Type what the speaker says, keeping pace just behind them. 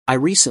I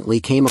recently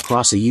came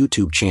across a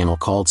YouTube channel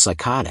called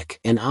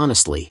Psychotic, and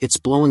honestly, it's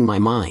blowing my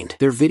mind.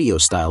 Their video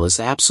style is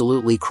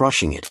absolutely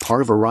crushing it,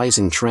 part of a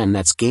rising trend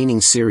that's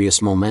gaining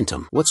serious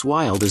momentum. What's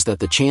wild is that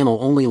the channel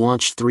only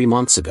launched 3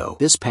 months ago,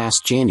 this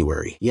past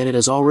January, yet it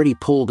has already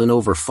pulled in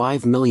over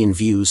 5 million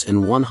views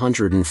and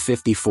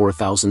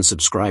 154,000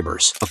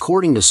 subscribers.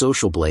 According to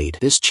Social Blade,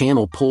 this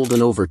channel pulled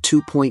in over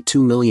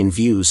 2.2 million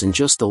views in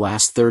just the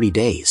last 30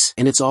 days,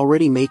 and it's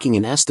already making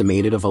an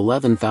estimated of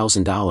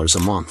 $11,000 a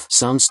month.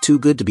 Sounds too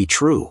good to be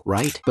true,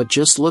 right? But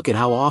just look at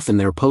how often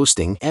they're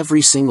posting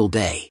every single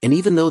day. And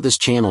even though this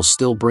channel's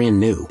still brand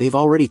new, they've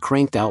already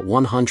cranked out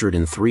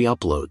 103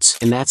 uploads.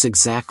 And that's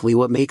exactly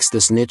what makes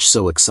this niche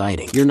so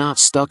exciting. You're not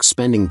stuck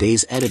spending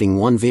days editing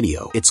one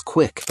video. It's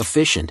quick,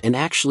 efficient, and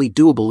actually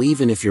doable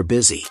even if you're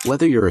busy.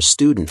 Whether you're a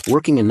student,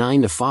 working a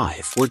 9 to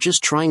 5, or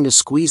just trying to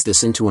squeeze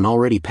this into an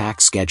already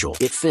packed schedule,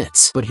 it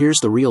fits. But here's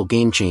the real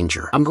game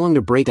changer. I'm going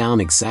to break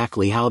down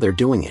exactly how they're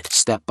doing it,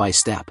 step by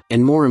step,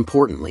 and more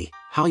importantly,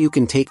 how you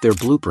can take their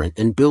blueprint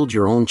and build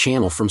your own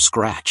channel from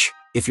scratch.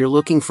 If you're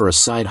looking for a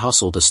side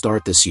hustle to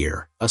start this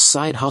year, a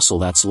side hustle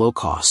that's low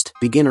cost,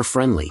 beginner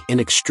friendly, and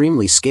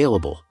extremely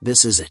scalable,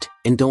 this is it.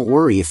 And don't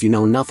worry if you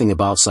know nothing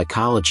about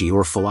psychology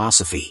or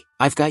philosophy.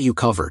 I've got you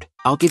covered.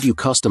 I'll give you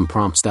custom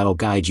prompts that'll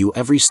guide you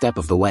every step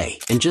of the way.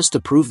 And just to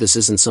prove this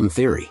isn't some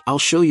theory, I'll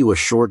show you a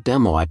short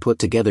demo I put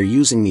together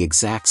using the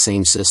exact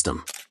same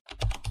system.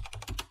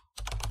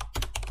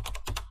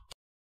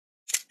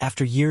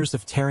 After years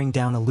of tearing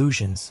down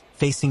illusions,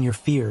 facing your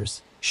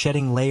fears,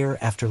 shedding layer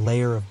after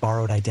layer of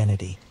borrowed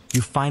identity,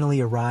 you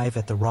finally arrive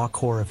at the raw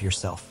core of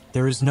yourself.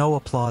 There is no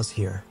applause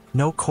here,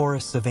 no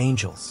chorus of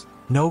angels,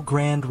 no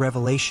grand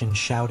revelation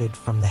shouted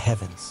from the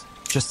heavens,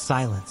 just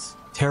silence.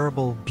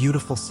 Terrible,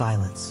 beautiful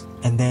silence.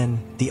 And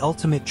then, the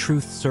ultimate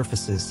truth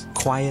surfaces,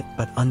 quiet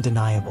but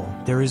undeniable.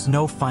 There is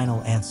no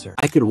final answer.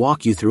 I could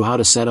walk you through how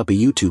to set up a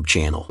YouTube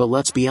channel, but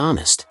let's be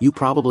honest, you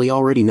probably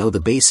already know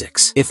the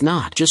basics. If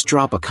not, just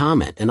drop a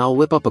comment and I'll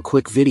whip up a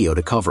quick video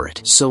to cover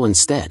it. So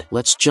instead,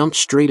 let's jump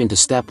straight into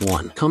step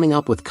 1, coming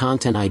up with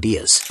content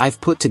ideas.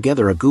 I've put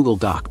together a Google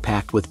Doc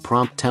packed with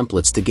prompt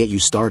templates to get you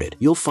started.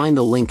 You'll find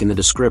the link in the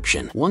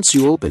description. Once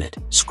you open it,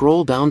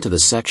 scroll down to the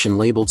section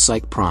labeled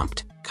Psych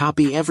Prompt.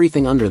 Copy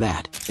everything under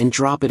that, and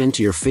drop it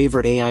into your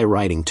favorite AI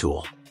writing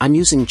tool. I'm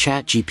using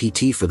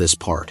ChatGPT for this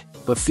part,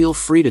 but feel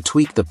free to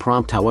tweak the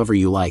prompt however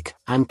you like.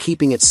 I'm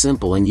keeping it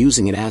simple and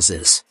using it as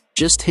is.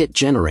 Just hit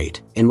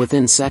generate, and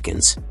within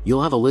seconds,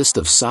 you'll have a list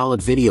of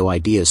solid video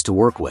ideas to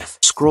work with.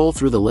 Scroll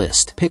through the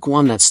list, pick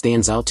one that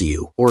stands out to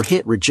you, or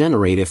hit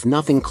regenerate if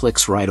nothing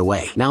clicks right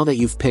away. Now that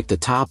you've picked a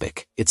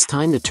topic, it's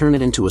time to turn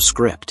it into a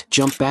script.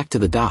 Jump back to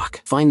the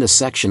doc, find the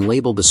section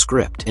labeled the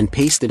script, and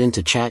paste it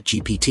into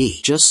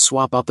ChatGPT. Just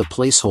swap out the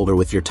placeholder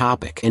with your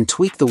topic, and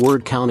tweak the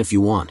word count if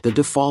you want. The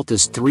default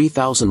is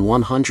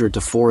 3,100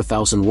 to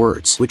 4,000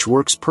 words, which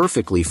works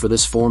perfectly for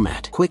this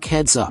format. Quick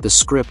heads up, the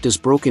script is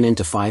broken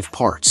into 5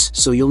 parts,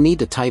 so you'll need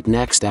to type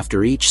next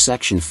after each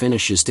section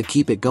finishes to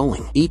keep it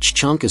going. Each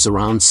chunk is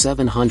around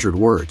 700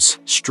 words,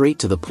 straight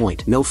to the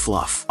point, no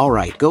fluff.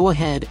 Alright, go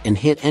ahead and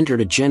hit enter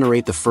to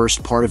generate the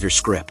first part of your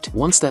script.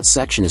 Once that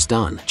section is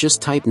done,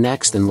 just type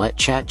next and let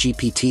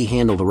ChatGPT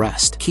handle the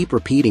rest. Keep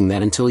repeating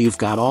that until you've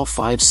got all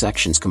 5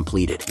 sections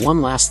completed.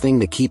 One last thing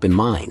to keep in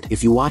mind,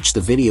 if you watch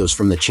the videos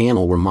from the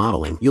channel we're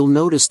modeling, you'll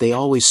notice they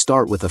always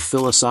start with a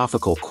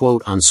philosophical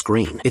quote on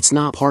screen. It's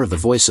not part of the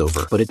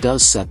voiceover, but it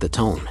does set the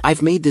tone.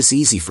 I've made this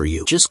easy for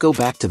you. Just go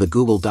back to the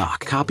Google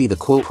Doc, copy the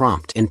quote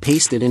prompt, and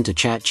paste it into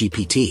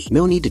ChatGPT.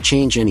 No need to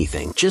change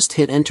anything. Just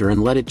hit enter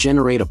and let it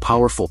generate a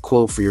powerful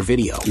quote for your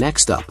video.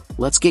 Next up,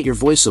 let's get your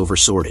voiceover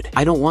sorted.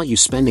 I don't want you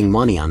spending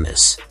money on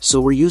this, so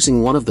we're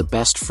using one of the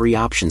best free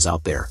options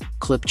out there,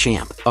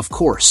 Clipchamp. Of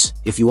course,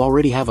 if you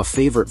already have a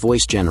favorite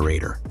voice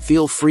generator,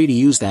 feel free to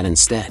use that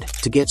instead.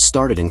 To get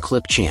started in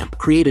Clipchamp,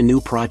 create a new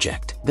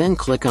project. Then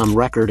click on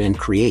Record and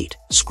Create.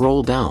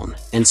 Scroll down,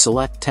 and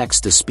select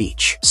Text to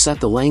Speech. Set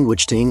the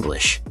language to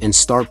English, and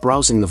start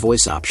browsing the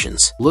voice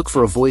options. Look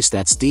for a voice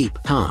that's deep,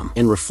 calm,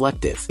 and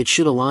reflective. It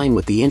should align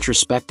with the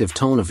introspective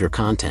tone of your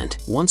content.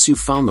 Once you've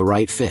found the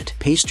right fit,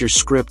 paste your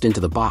script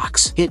into the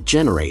box, hit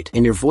generate,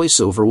 and your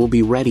voiceover will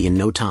be ready in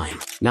no time.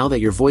 Now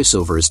that your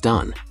voiceover is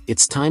done,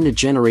 it's time to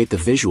generate the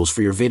visuals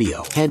for your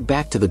video. Head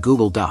back to the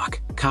Google Doc,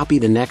 copy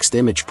the next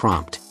image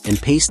prompt,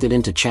 and paste it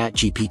into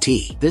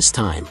ChatGPT. This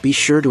time, be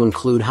sure to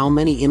include how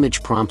many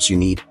image prompts you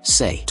need,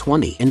 say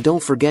 20, and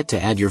don't forget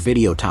to add your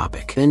video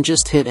topic. Then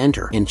just hit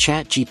enter, and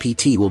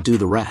ChatGPT will do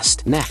the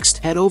rest. Next,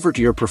 head over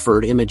to your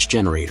preferred image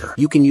generator.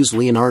 You can use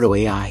Leonardo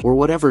AI or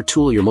whatever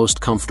tool you're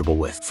most comfortable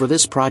with. For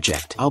this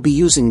project, I'll be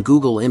using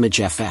Google Image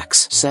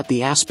FX. Set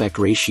the aspect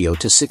ratio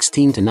to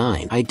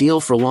 16:9, ideal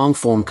for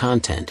long-form long-form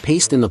content.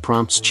 Paste in the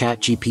prompts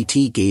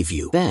ChatGPT gave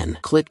you. Then,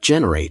 click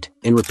Generate,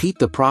 and repeat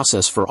the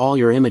process for all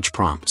your image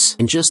prompts.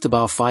 In just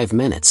about 5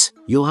 minutes,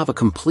 you'll have a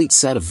complete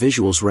set of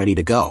visuals ready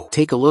to go.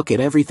 Take a look at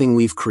everything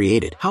we've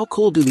created. How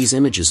cool do these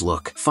images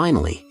look?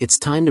 Finally, it's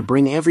time to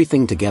bring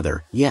everything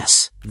together.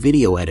 Yes,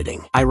 video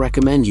editing. I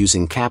recommend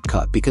using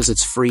CapCut because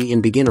it's free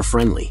and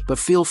beginner-friendly, but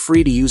feel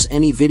free to use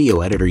any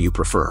video editor you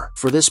prefer.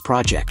 For this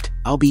project,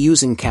 I'll be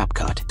using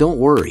CapCut. Don't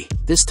worry,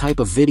 this type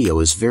of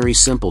video is very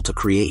simple to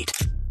create.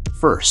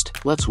 First,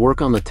 let's work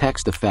on the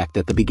text effect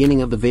at the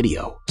beginning of the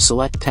video.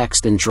 Select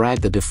text and drag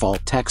the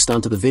default text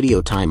onto the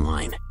video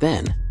timeline.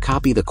 Then,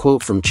 copy the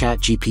quote from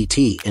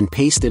ChatGPT and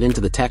paste it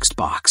into the text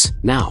box.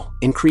 Now,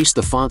 increase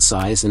the font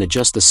size and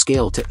adjust the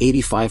scale to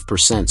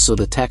 85% so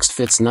the text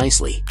fits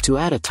nicely. To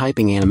add a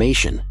typing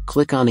animation,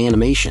 click on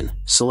Animation,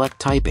 select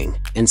Typing,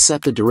 and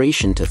set the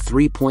duration to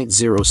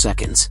 3.0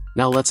 seconds.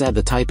 Now let's add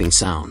the typing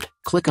sound.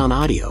 Click on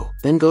Audio,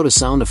 then go to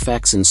Sound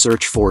Effects and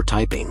search for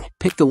Typing.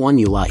 Pick the one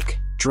you like.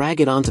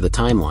 Drag it onto the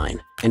timeline,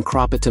 and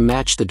crop it to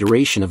match the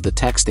duration of the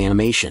text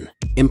animation.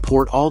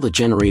 Import all the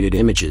generated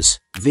images,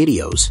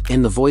 videos,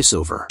 and the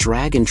voiceover.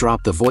 Drag and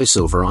drop the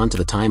voiceover onto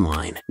the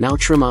timeline. Now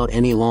trim out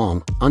any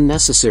long,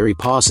 unnecessary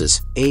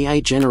pauses.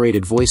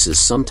 AI-generated voices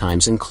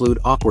sometimes include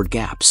awkward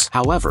gaps.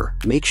 However,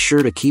 make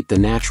sure to keep the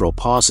natural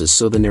pauses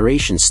so the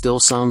narration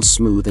still sounds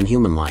smooth and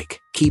human-like.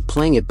 Keep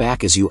playing it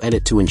back as you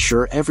edit to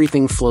ensure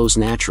everything flows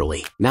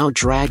naturally. Now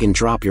drag and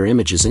drop your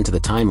images into the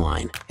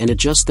timeline, and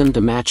adjust them to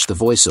match the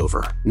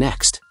voiceover.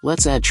 Next,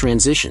 let's add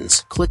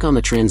transitions. Click on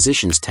the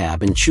Transitions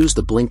tab and choose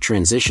the blink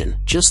transition,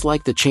 just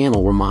like the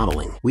channel we're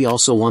modeling. We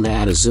also want to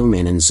add a zoom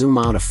in and zoom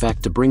out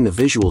effect to bring the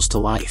visuals to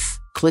life.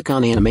 Click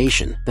on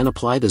Animation, then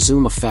apply the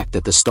zoom effect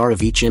at the start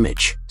of each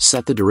image.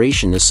 Set the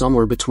duration to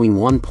somewhere between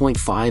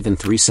 1.5 and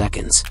 3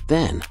 seconds.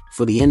 Then,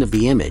 for the end of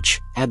the image,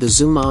 add the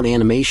zoom out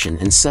animation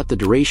and set the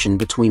duration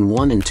between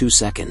 1 and 2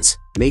 seconds.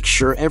 Make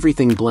sure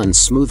everything blends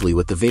smoothly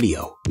with the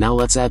video. Now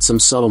let's add some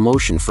subtle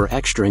motion for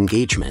extra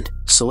engagement.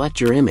 Select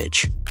your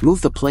image,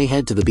 move the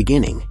playhead to the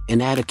beginning,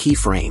 and add a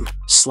keyframe.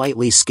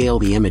 Slightly scale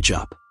the image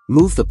up.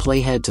 Move the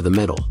playhead to the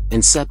middle,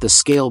 and set the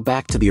scale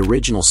back to the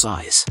original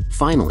size.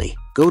 Finally,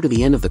 go to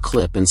the end of the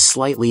clip and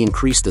slightly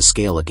increase the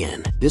scale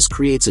again. This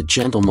creates a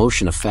gentle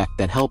motion effect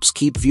that helps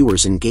keep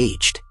viewers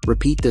engaged.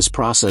 Repeat this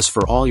process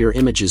for all your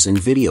images and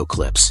video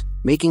clips,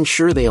 making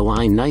sure they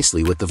align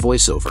nicely with the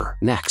voiceover.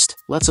 Next,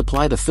 let's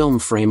apply the film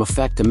frame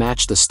effect to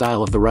match the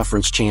style of the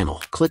reference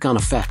channel. Click on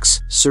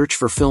Effects, search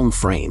for Film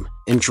Frame,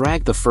 and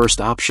drag the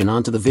first option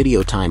onto the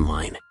video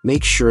timeline.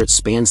 Make sure it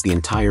spans the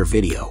entire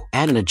video.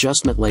 Add an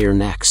adjustment layer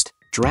next.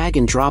 Drag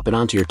and drop it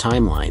onto your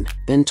timeline,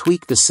 then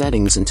tweak the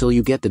settings until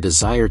you get the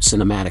desired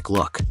cinematic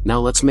look. Now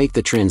let's make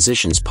the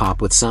transitions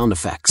pop with sound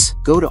effects.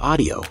 Go to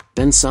Audio,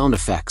 then Sound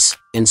Effects,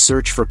 and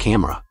search for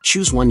Camera.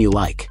 Choose one you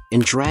like,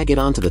 and drag it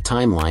onto the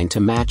timeline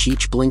to match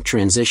each blink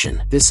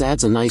transition. This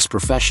adds a nice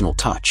professional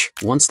touch.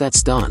 Once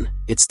that's done,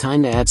 it's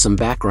time to add some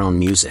background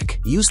music.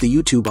 Use the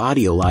YouTube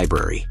audio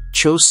library,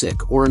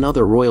 Chosic, or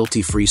another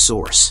royalty-free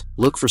source.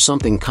 Look for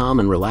something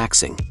calm and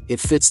relaxing. It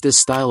fits this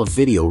style of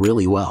video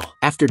really well.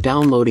 After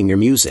downloading your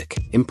music,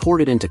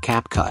 import it into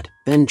CapCut,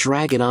 then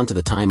drag it onto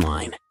the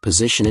timeline.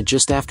 Position it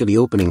just after the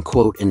opening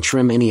quote and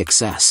trim any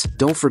excess.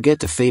 Don't forget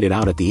to fade it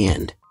out at the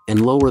end,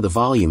 and lower the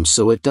volume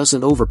so it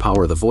doesn't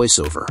overpower the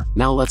voiceover.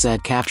 Now let's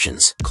add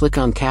captions. Click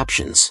on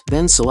Captions,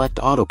 then select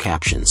Auto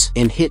Captions,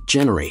 and hit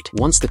Generate.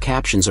 Once the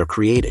captions are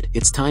created,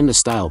 it's time to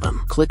style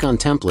them. Click on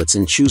Templates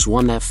and choose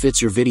one that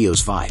fits your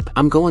video's vibe.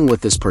 I'm going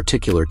with this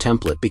particular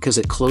template because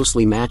it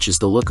closely matches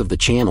the look of the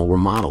channel we're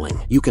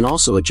modeling. You can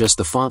also adjust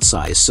the font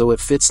size so it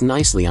fits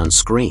nicely on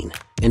screen,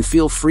 and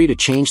feel free to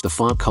change the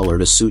font color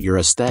to suit your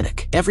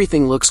aesthetic.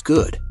 Everything looks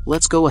good.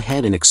 Let's go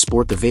ahead and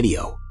export the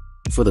video.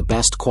 For the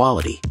best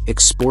quality,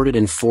 export it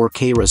in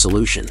 4K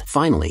resolution.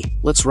 Finally,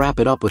 let's wrap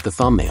it up with the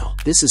thumbnail.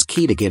 This is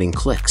key to getting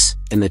clicks,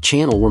 and the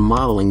channel we're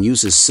modeling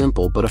uses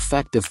simple but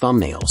effective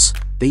thumbnails.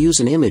 They use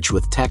an image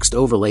with text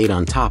overlaid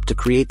on top to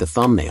create the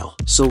thumbnail,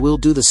 so we'll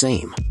do the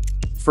same.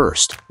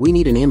 First, we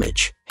need an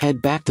image.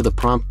 Head back to the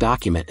prompt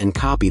document and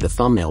copy the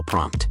thumbnail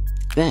prompt.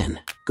 Then,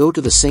 go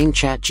to the same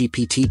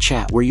ChatGPT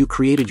chat where you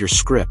created your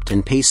script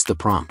and paste the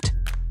prompt.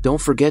 Don't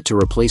forget to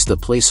replace the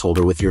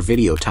placeholder with your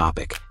video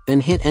topic,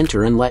 then hit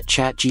enter and let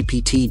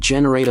ChatGPT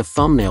generate a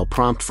thumbnail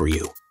prompt for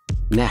you.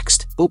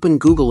 Next, open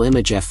Google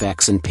Image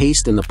FX and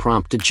paste in the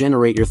prompt to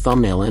generate your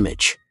thumbnail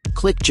image.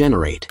 Click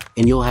Generate,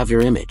 and you'll have your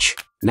image.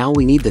 Now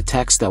we need the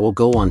text that will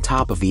go on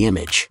top of the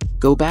image.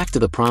 Go back to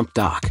the prompt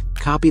doc,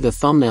 copy the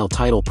thumbnail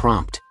title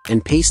prompt,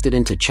 and paste it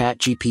into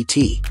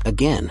ChatGPT,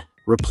 again,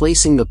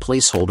 replacing the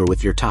placeholder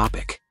with your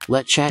topic.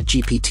 Let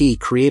ChatGPT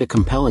create a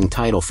compelling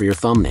title for your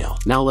thumbnail.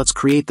 Now let's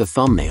create the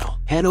thumbnail.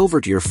 Head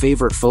over to your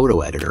favorite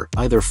photo editor,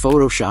 either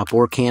Photoshop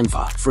or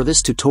Canva. For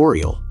this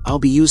tutorial, I'll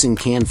be using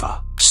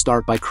Canva.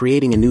 Start by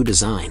creating a new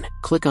design.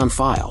 Click on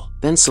File,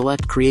 then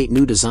select Create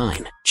New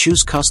Design.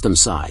 Choose Custom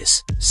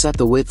Size. Set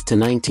the width to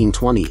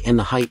 1920 and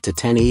the height to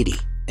 1080.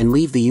 And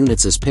leave the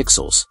units as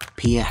pixels,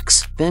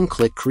 px. Then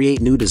click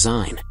Create New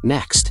Design.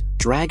 Next,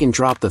 Drag and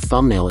drop the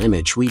thumbnail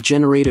image we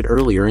generated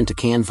earlier into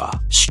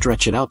Canva.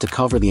 Stretch it out to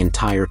cover the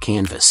entire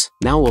canvas.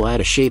 Now we'll add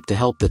a shape to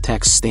help the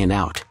text stand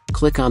out.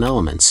 Click on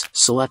Elements,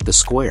 select the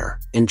square,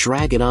 and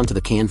drag it onto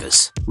the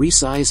canvas.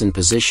 Resize and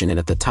position it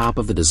at the top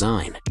of the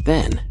design.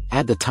 Then,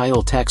 add the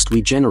title text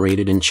we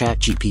generated in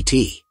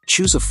ChatGPT.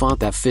 Choose a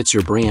font that fits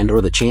your brand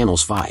or the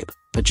channel's vibe.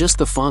 Adjust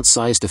the font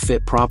size to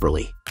fit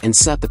properly, and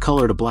set the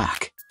color to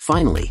black.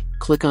 Finally,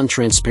 click on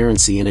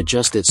Transparency and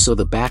adjust it so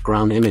the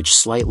background image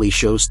slightly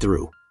shows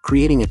through,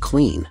 creating a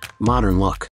clean, modern look.